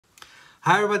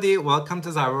Hi everybody, welcome to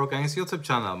Zyro Organics YouTube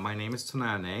channel. My name is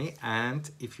Tunane, and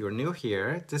if you're new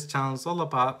here, this channel is all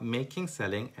about making,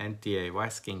 selling and DIY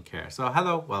skincare. So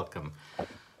hello, welcome.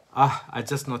 I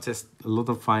just noticed a lot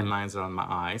of fine lines around my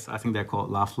eyes. I think they're called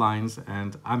laugh lines,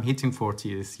 and I'm hitting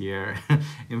 40 this year,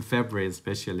 in February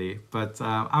especially. But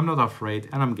I'm not afraid,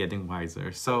 and I'm getting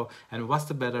wiser. So, and what's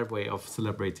the better way of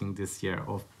celebrating this year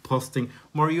of posting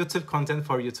more YouTube content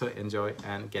for you to enjoy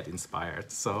and get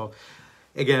inspired? So,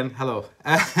 again, hello.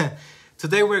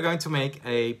 Today we're going to make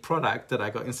a product that I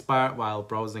got inspired while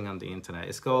browsing on the internet.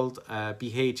 It's called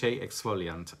BHA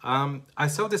Exfoliant. I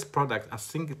saw this product, I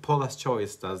think Paula's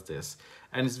Choice does this.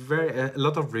 And it's a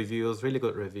lot of reviews, really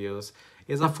good reviews.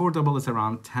 It's affordable, it's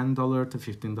around $10 to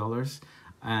 $15.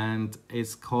 And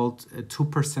it's called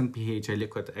 2% BHA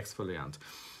Liquid Exfoliant.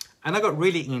 And I got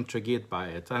really intrigued by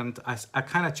it. And I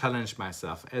kind of challenged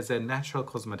myself as a natural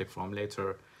cosmetic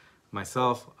formulator.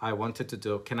 Myself, I wanted to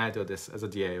do, can I do this as a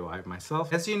DIY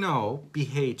myself? As you know,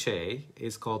 BHA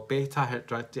is called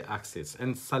beta-hydroxy acids,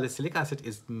 and salicylic acid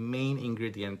is the main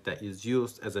ingredient that is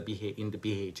used as a in the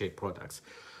BHA products.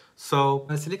 So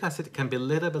salicylic acid can be a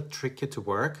little bit tricky to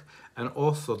work, and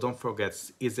also don't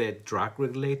forget is a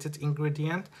drug-regulated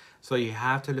ingredient. So you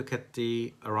have to look at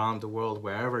around the world,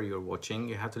 wherever you're watching,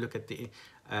 you have to look at the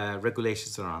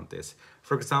regulations around this.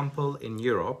 For example, in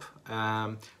Europe,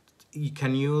 you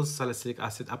can use salicylic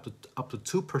acid up to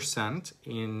 2%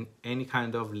 in any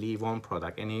kind of leave-on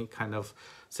product, any kind of,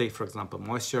 say for example,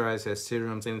 moisturizers,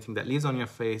 serums, anything that leaves on your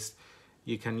face,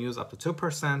 you can use up to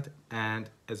 2%, and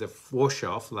as a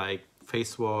wash-off, like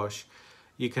face wash,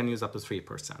 you can use up to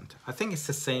 3%. I think it's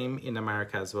the same in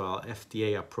America as well,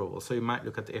 FDA approval. So you might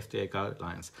look at the FDA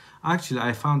guidelines. Actually,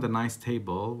 I found a nice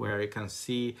table where you can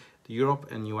see the Europe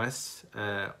and US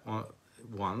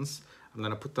ones. I'm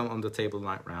going to put them on the table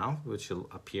right now, which will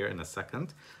appear in a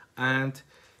second. And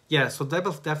yeah, so they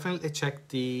will definitely check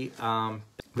the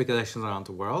regulations around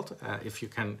the world if you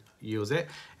can use it.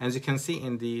 As you can see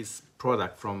in this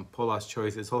product from Paula's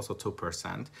Choice, it's also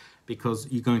 2% because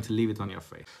you're going to leave it on your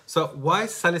face. So why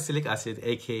salicylic acid,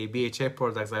 aka BHA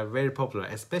products, are very popular,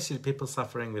 especially people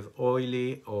suffering with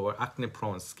oily or acne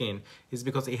prone skin, is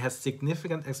because it has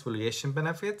significant exfoliation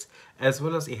benefits, as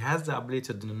well as it has the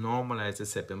ability to normalize the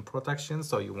sebum production.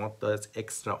 So you want that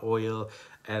extra oil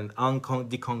and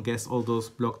decongest all those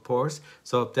blocked pores.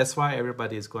 So that's why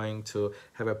everybody is going to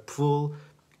have a full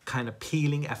kind of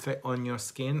peeling effect on your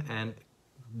skin and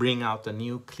bring out the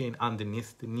new clean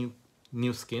underneath the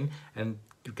new skin and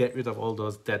get rid of all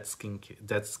those dead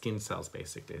skin cells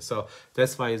basically. So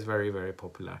that's why it's very, very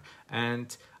popular.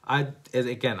 And I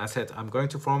said I'm going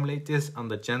to formulate this on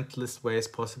the gentlest way as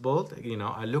possible. You know,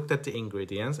 I looked at the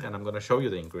ingredients, and I'm going to show you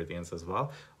the ingredients as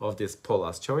well of this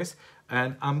Paula's Choice,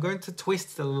 and I'm going to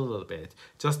twist it a little bit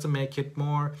just to make it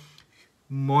more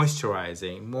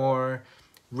moisturizing, more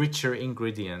richer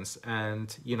ingredients.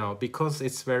 And you know, because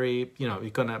it's very, you know,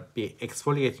 you're gonna be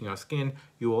exfoliating your skin,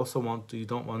 you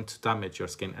don't want to damage your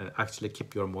skin and actually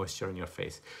keep your moisture in your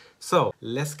face. So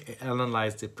let's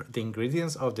analyze the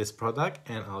ingredients of this product,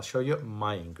 and I'll show you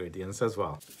my ingredients as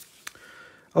well.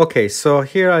 Okay, so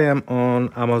here I am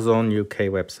on Amazon UK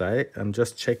website. I'm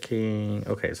just checking.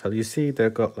 Okay, so you see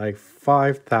they've got like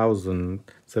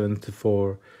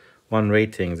 5,074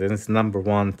 ratings, and it's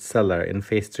 #1 seller in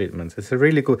face treatments. It's a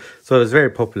really good, so it's a very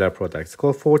popular product. It's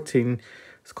called it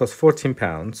costs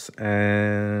 £14,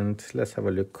 and let's have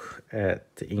a look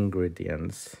at the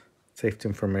ingredients. Safety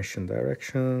information,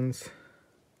 directions.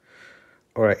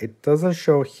 All right, it doesn't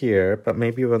show here, but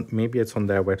maybe it's on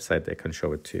their website. They can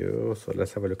show it to you. So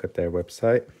let's have a look at their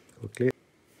website quickly.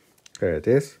 There it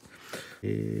is.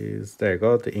 There you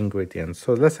go, the ingredients.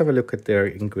 So let's have a look at their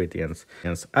ingredients.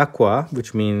 Aqua,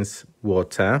 which means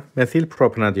water. Methyl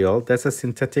propenediol, that's a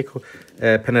synthetic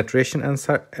penetration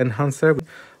enhancer.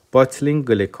 Betaine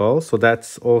glycol, so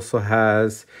that also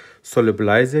has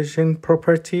solubilization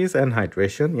properties and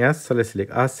hydration. Yes, salicylic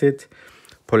acid.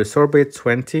 Polysorbate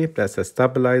 20, that's a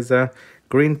stabilizer.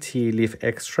 Green tea leaf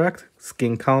extract,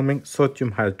 skin calming.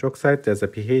 Sodium hydroxide, there's a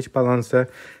pH balancer.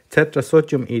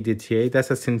 Tetrasodium EDTA,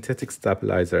 that's a synthetic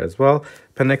stabilizer as well.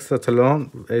 Penexatalone,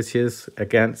 which is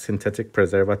again synthetic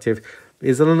preservative,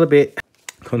 is a little bit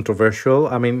controversial.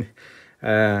 I mean,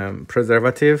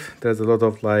 preservative, there's a lot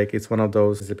of like, it's one of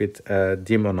those, it's a bit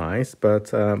demonized,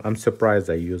 but I'm surprised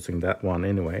they're using that one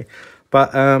anyway.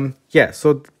 But yeah,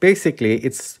 so basically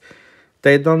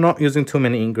they're not using too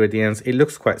many ingredients. It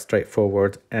looks quite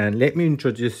straightforward. And let me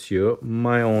introduce you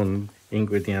my own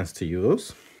ingredients to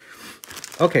use.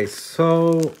 Okay,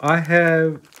 so I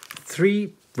have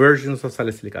 3 versions of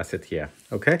salicylic acid here.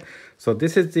 Okay, So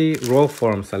this is the raw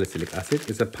form salicylic acid.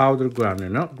 It's a powder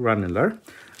granular.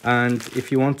 And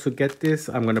if you want to get this,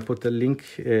 I'm going to put the link.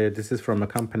 This is from a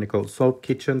company called Solve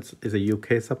Kitchens. It's a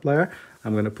UK supplier.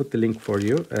 I'm going to put the link for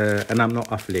you. And I'm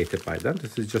not affiliated by them.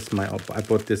 This is just my own. I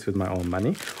bought this with my own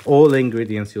money. All the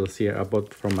ingredients you'll see are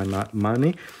bought from my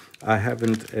money. I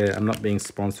haven't, I'm not being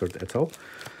sponsored at all.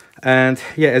 And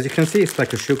yeah, as you can see, it's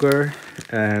like a sugar.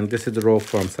 And this is the raw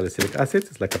form salicylic acid.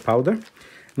 It's like a powder.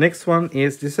 Next one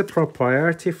is, this is a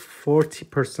proprietary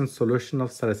 40% solution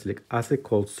of salicylic acid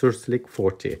called Salicylic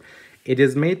 40. It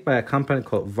is made by a company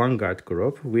called Vanguard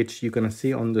Group, which you're going to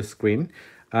see on the screen.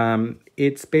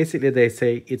 It's basically, they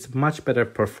say it's much better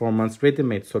performance,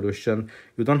 ready-made solution.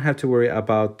 You don't have to worry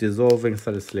about dissolving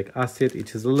salicylic acid.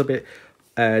 It is a little bit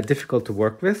difficult to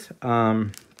work with,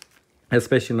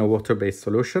 especially in a water-based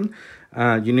solution.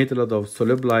 You need a lot of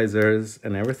solubilizers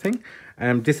and everything.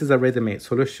 This is a ready-made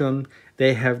solution.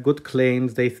 They have good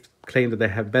claims. They claim that they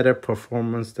have better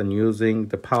performance than using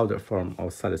the powder form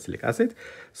of salicylic acid.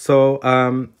 So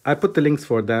I put the links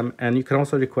for them, and you can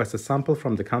also request a sample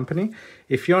from the company.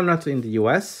 If you're not in the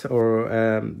US,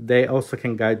 or they also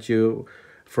can guide you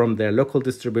from their local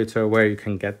distributor where you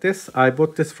can get this. I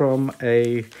bought this from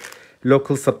a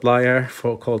local supplier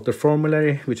called the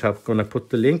Formulator, which I'm going to put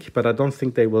the link, but I don't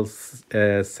think they will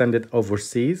send it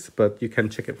overseas, but you can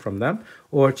check it from them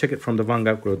or check it from the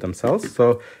Vanguard Group themselves.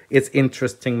 So it's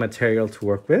interesting material to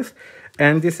work with.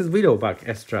 And this is willow bark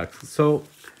extract. So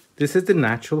this is the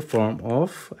natural form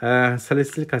of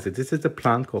salicylic acid. This is the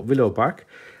plant called willow bark,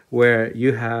 where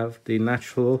you have the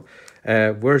natural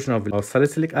version of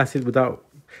salicylic acid without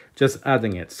just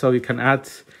adding it. So you can add,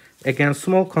 again,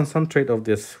 small concentrate of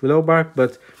this willow bark,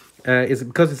 but it's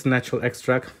because it's natural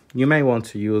extract, you may want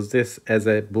to use this as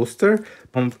a booster.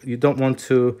 You don't want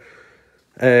to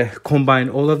combine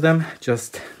all of them,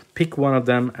 just pick one of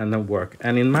them and then work.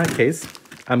 And in my case,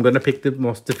 I'm going to pick the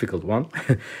most difficult one,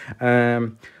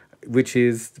 which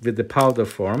is with the powder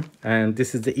form. And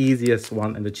this is the easiest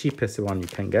one and the cheapest one you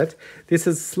can get. This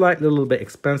is slightly a little bit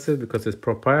expensive because it's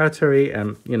proprietary,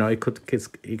 and you know,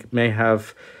 it may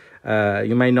have,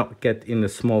 you may not get in a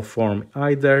small form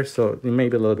either, so it may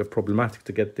be a little bit problematic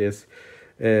to get this.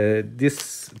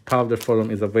 This powder form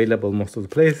is available most of the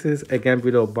places. Again,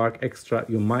 willow bark extract,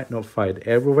 you might not find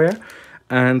everywhere.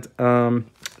 And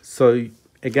so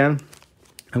again,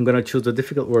 I'm going to choose the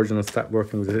difficult version and start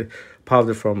working with the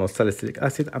powder form of salicylic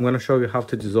acid. I'm going to show you how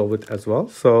to dissolve it as well.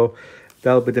 So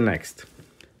that'll be the next.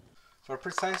 For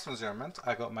precise measurement,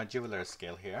 I got my jeweler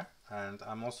scale here, and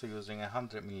I'm also using a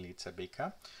 100 milliliter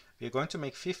beaker. We're going to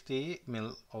make 50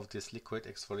 ml of this liquid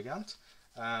exfoliant.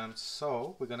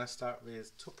 So we're going to start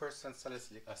with 2%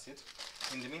 salicylic acid.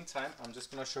 In the meantime, I'm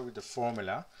just going to show you the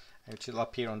formula, which will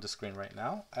appear on the screen right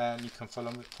now, and you can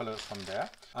follow it from there.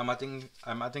 I'm adding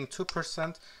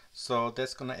 2%, so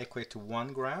that's going to equate to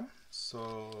 1 gram.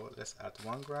 So let's add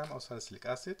 1 gram of salicylic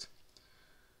acid.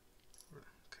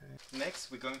 Okay.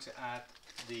 Next, we're going to add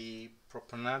the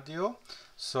Propenediol.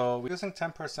 So we're using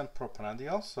 10%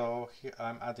 Propenediol. So here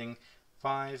I'm adding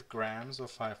 5 grams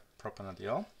of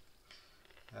Propenediol.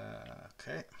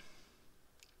 Okay.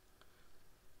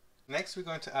 Next, we're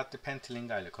going to add the Pentylene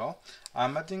Glycol.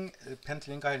 I'm adding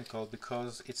Pentylene Glycol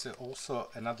because it's also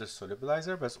another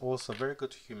solubilizer, but it's also very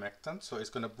good humectant. So it's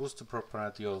going to boost the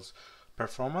Propenediol's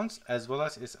performance, as well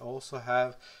as it also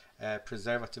have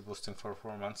preservative boosting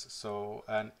performance. So,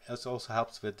 and it also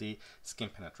helps with the skin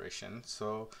penetration.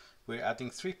 So we're adding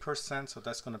 3%, so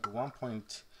that's going to be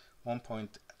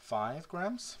 1.5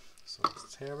 grams. So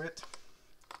let's tear it.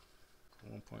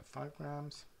 1.5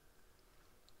 grams.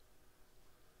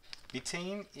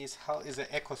 Betaine is an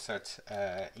EcoCert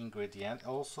ingredient.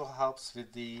 Also helps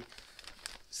with the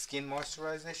skin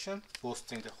moisturization,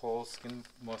 boosting the whole skin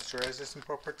moisturization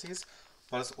properties,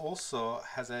 but it also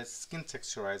has a skin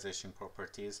texturization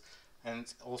properties,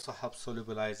 and also helps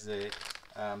solubilize the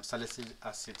salicylic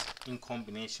acid in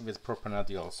combination with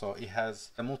Propenediol. So it has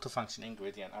a multifunction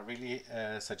ingredient. I really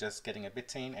suggest getting a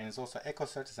Betaine, and it's also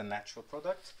EcoCert, is a natural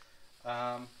product.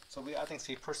 So we're adding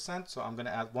 3%, so I'm going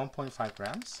to add 1.5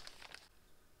 grams.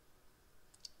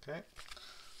 Okay,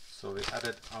 so we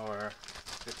added our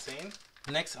Betaine.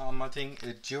 Next, I'm adding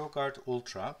a GeoGuard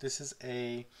Ultra. This is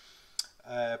a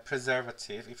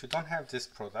preservative. If you don't have this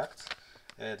product,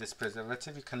 this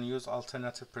preservative, you can use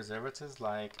alternative preservatives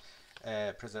like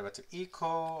Preservative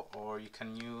Eco, or you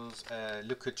can use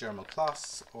Liquid Germal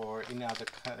Plus, or any other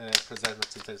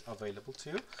preservative that is available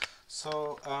to you.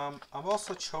 So I've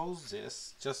also chose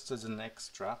this just as an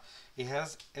extra. It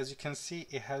has, as you can see,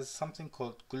 it has something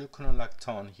called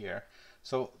gluconolactone here.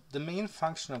 So the main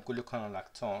function of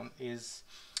gluconolactone is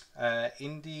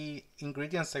In the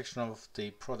ingredient section of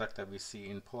the product that we see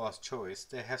in Paula's Choice,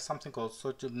 they have something called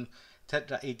sodium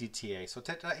tetra-EDTA. So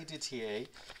tetra-EDTA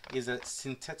is a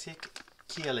synthetic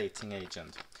chelating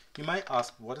agent. You might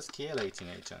ask, what is chelating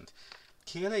agent?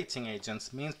 Chelating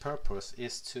agent's main purpose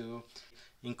is to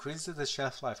increase the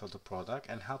shelf life of the product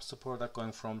and helps the product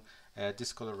going from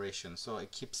discoloration. So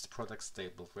it keeps the product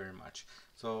stable very much.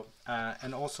 So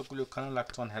and also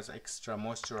gluconolactone has extra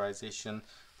moisturization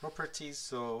properties,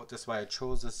 so that's why I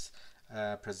chose this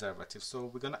preservative. So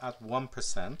we're going to add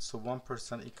 1%, so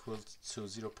 1% equals to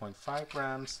 0.5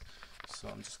 grams. So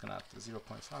I'm just going to add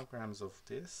 0.5 grams of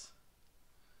this.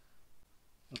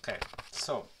 Okay,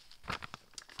 so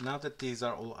now that these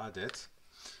are all added,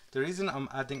 the reason I'm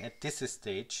adding at this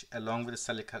stage along with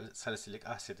the salicylic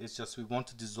acid is just we want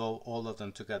to dissolve all of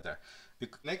them together.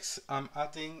 Next, I'm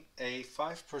adding a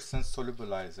 5%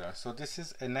 solubilizer. So this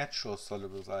is a natural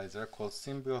solubilizer called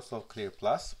Symbio Solve Clear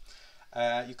Plus.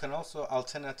 You can also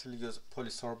alternatively use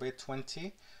polysorbate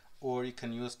 20, or you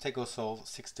can use Tegosol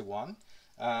 61.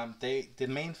 The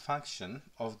main function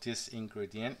of this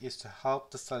ingredient is to help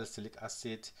the salicylic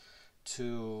acid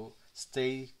to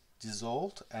stay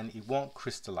dissolved and it won't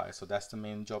crystallize. So that's the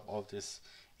main job of this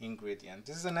ingredient.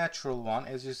 This is a natural one.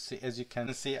 As you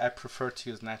can see, I prefer to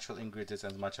use natural ingredients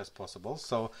as much as possible.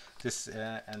 So this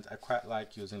and I quite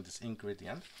like using this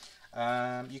ingredient.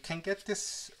 You can get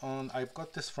this on, I've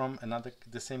got this from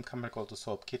the same company called the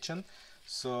Soap Kitchen.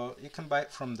 So you can buy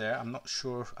it from there. I'm not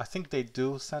sure. I think they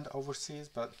do send overseas,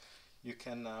 but you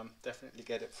can definitely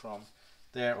get it from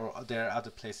there, or there are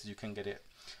other places you can get it.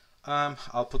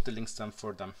 I'll put the links down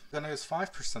for them. I'm gonna use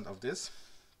 5% of this.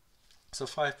 So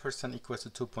 5% equals to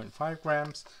 2.5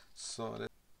 grams. So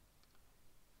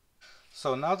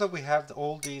now that we have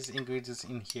all these ingredients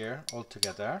in here all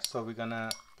together, so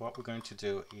what we're going to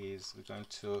do is we're going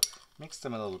to mix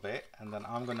them a little bit, and then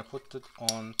I'm going to put it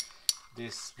on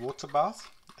this water bath,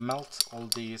 melt all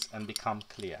these and become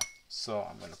clear. So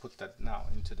I'm going to put that now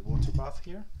into the water bath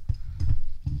here,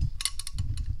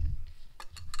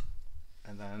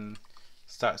 and then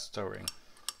start stirring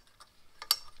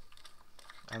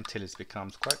until it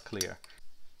becomes quite clear.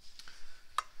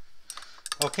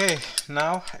 Okay,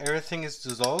 now everything is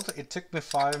dissolved. It took me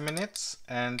 5 minutes,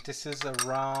 and this is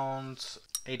around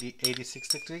 86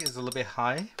 degrees. It's a little bit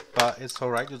high, but it's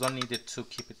alright. You don't need it to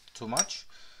keep it too much.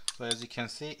 So as you can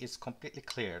see, it's completely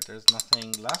clear. There's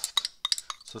nothing left.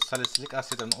 So salicylic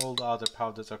acid and all the other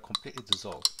powders are completely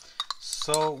dissolved.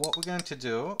 So what we're going to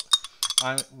do,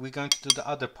 we're going to do the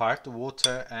other part, the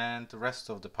water and the rest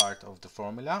of the part of the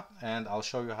formula, and I'll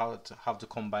show you how to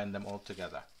combine them all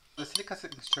together. The salicylic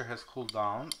acid mixture has cooled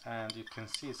down, and you can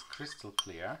see it's crystal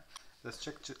clear. Let's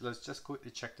just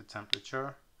quickly check the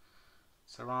temperature.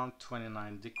 It's around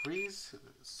 29 degrees,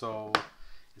 so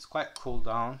it's quite cooled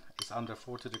down. It's under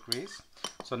 40 degrees.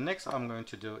 So next I'm going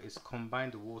to do is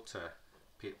combine the water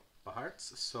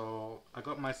parts. So I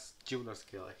got my jeweler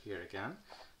scale here again.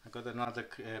 I got another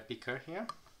beaker here.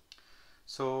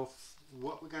 So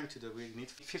what we're going to do, we need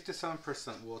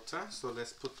 57% water. So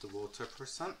let's put the water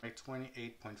percent, like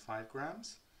 28.5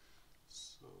 grams.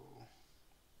 So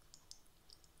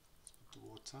let's put the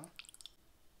water.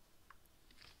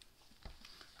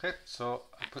 Okay, so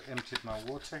I emptied my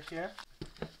water here.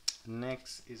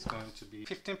 Next is going to be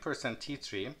 15% tea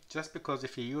tree, just because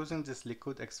if you're using this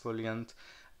liquid exfoliant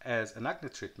as an acne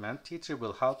treatment, tea tree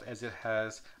will help as it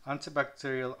has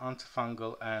antibacterial,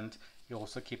 antifungal, and you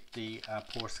also keep the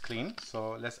pores clean.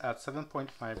 So let's add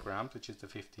 7.5 grams, which is the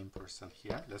 15%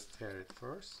 here. Let's stir it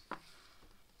first.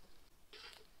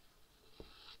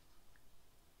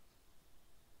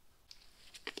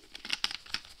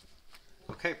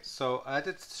 Okay, so I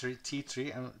added tea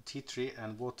tree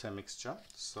and water mixture,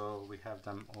 so we have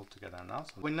them all together now.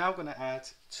 So we're now going to add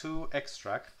 2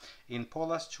 extract. In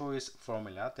Paula's Choice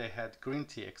formula, they had green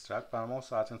tea extract, but I'm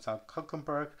also adding some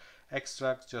cucumber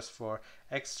extract just for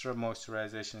extra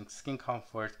moisturization, skin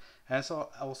comfort, and so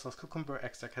also cucumber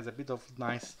extract has a bit of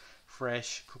nice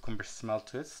fresh cucumber smell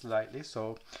to it slightly,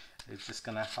 so it's just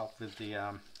gonna help with the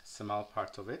smell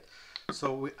part of it.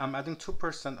 So I'm adding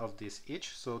 2% of this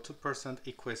each, so 2%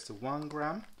 equates to 1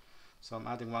 gram. So I'm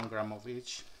adding 1 gram of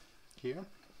each here.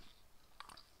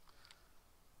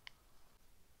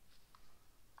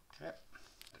 Okay,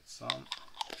 that's on.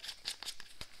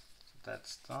 So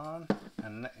that's done,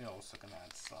 and you're also gonna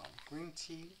add some green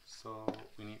tea. So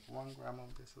we need 1 gram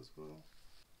of this as well.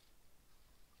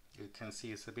 You can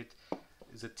see it's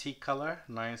a tea color,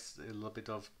 nice, a little bit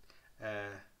of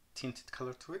tinted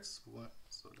color to it.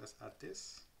 So let's add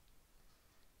this.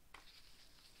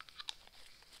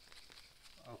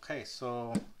 Okay,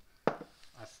 so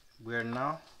we're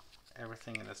now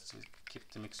everything. Let's keep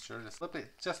the mixture just a little bit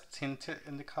just tinted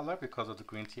in the color because of the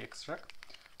green tea extract.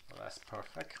 Well, that's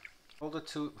perfect. All the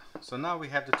two. So now we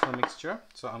have the two mixture.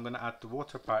 So I'm going to add the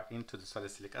water part into the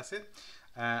salicylic acid.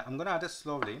 I'm going to add it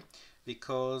slowly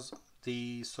because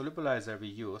the solubilizer we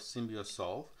use, Symbio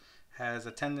Solve, has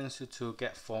a tendency to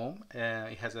get foam.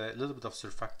 It has a little bit of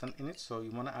surfactant in it, so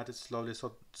you want to add it slowly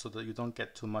so that you don't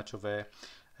get too much of a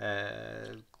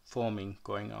foaming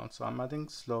going on. So I'm adding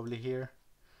slowly here.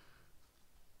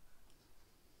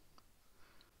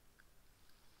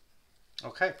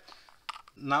 Okay,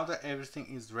 now that everything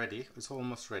is ready, it's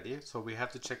almost ready, so we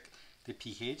have to check the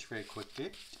pH very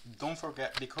quickly. Don't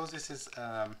forget, because this is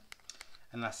an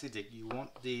acidic, you want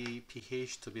the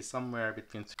pH to be somewhere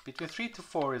between 3 to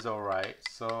 4 is all right.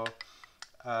 So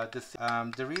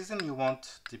the reason you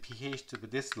want the pH to be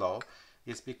this low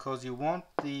is because you want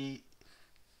the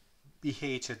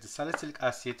BHA, the salicylic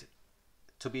acid,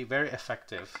 to be very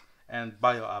effective and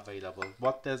bioavailable.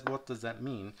 What does that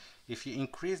mean? If you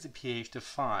increase the pH to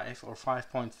 5 or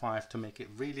 5.5 to make it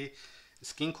really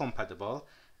skin compatible,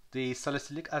 the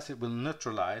salicylic acid will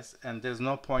neutralize and there's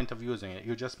no point of using it.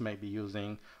 You just may be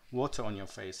using water on your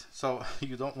face. So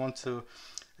you don't want to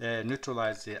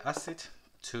neutralize the acid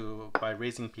by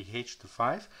raising pH to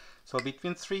 5. So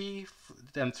between 3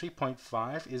 and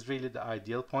 3.5 is really the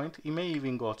ideal point. You may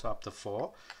even go to up to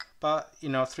 4, but you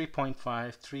know, 3.5,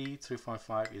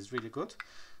 3.5 is really good.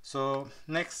 So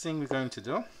next thing we're going to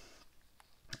do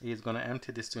is going to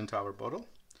empty this into our bottle,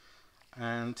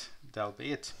 and that'll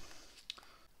be it.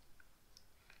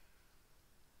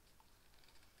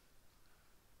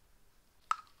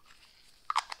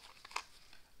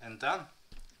 And done.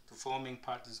 The foaming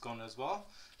part is gone as well.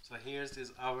 So here's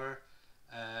our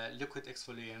liquid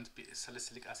exfoliant,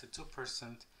 salicylic acid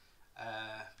 2%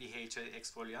 BHA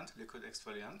exfoliant, liquid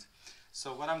exfoliant.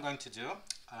 So what I'm going to do,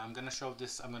 I'm going to show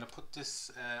this, I'm going to put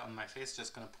this on my face,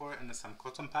 just going to pour it in some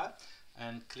cotton pad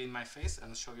and clean my face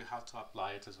and show you how to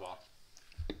apply it as well.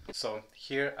 So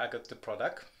here I got the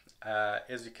product.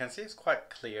 As you can see, it's quite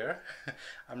clear.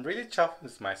 I'm really chuffed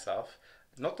with myself.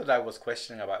 Not that I was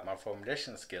questioning about my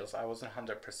formulation skills, I wasn't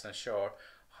 100% sure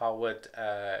how would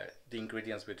the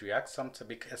ingredients would react.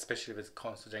 Sometimes, especially with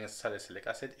considering salicylic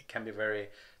acid, it can be very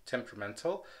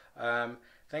temperamental.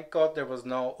 Thank God there was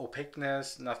no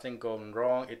opaqueness, nothing going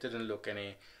wrong. It didn't look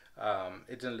any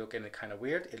kind of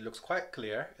weird. It looks quite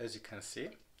clear, as you can see.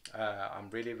 I'm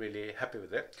really happy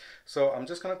with it. So I'm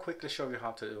just going to quickly show you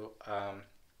how to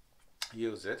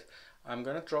use it. I'm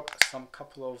going to drop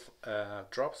couple of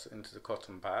drops into the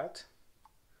cotton pad,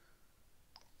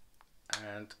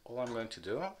 and all I'm going to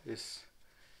do is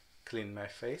clean my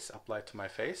face, apply it to my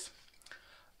face.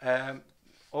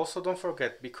 Also don't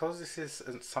forget, because this is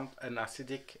an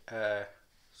acidic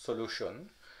solution,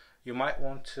 you might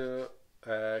want to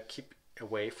keep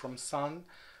away from sun.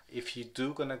 If you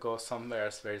do gonna go somewhere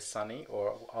it's very sunny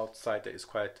or outside that is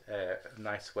quite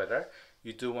nice weather,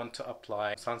 you do want to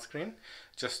apply sunscreen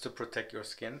just to protect your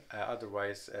skin.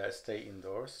 Otherwise stay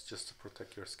indoors just to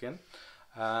protect your skin.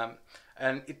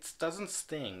 And it doesn't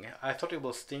sting. I thought it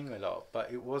will sting a lot,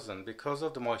 but it wasn't, because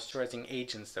of the moisturizing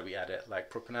agents that we added, like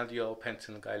Propenediol,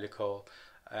 Pentylene Glycol,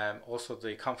 also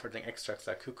the comforting extracts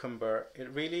like cucumber. It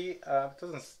really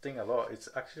doesn't sting a lot. It's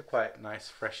actually quite nice,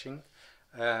 refreshing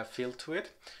feel to it.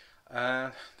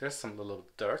 There's some little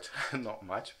dirt, not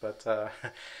much, but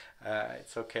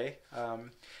it's okay.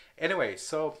 Anyway,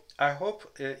 so I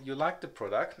hope you like the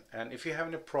product, and if you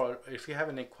have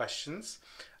any questions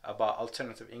about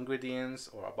alternative ingredients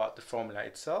or about the formula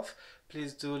itself,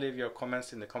 please do leave your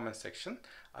comments in the comment section.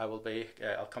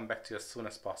 I'll come back to you as soon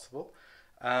as possible.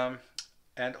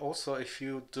 And also, if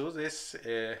you do this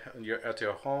at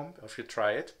your home, or if you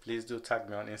try it, please do tag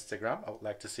me on Instagram. I would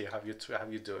like to see how you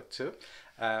do it too.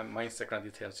 My Instagram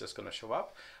details just gonna show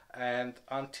up. And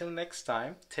until next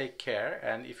time, take care.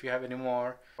 And if you have any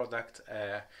more product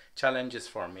challenges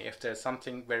for me, if there's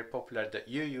something very popular that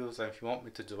you use and if you want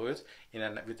me to do it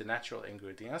with the natural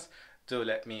ingredients, do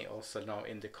let me also know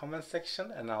in the comment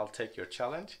section and I'll take your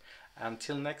challenge.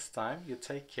 Until next time, you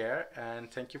take care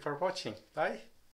and thank you for watching. Bye.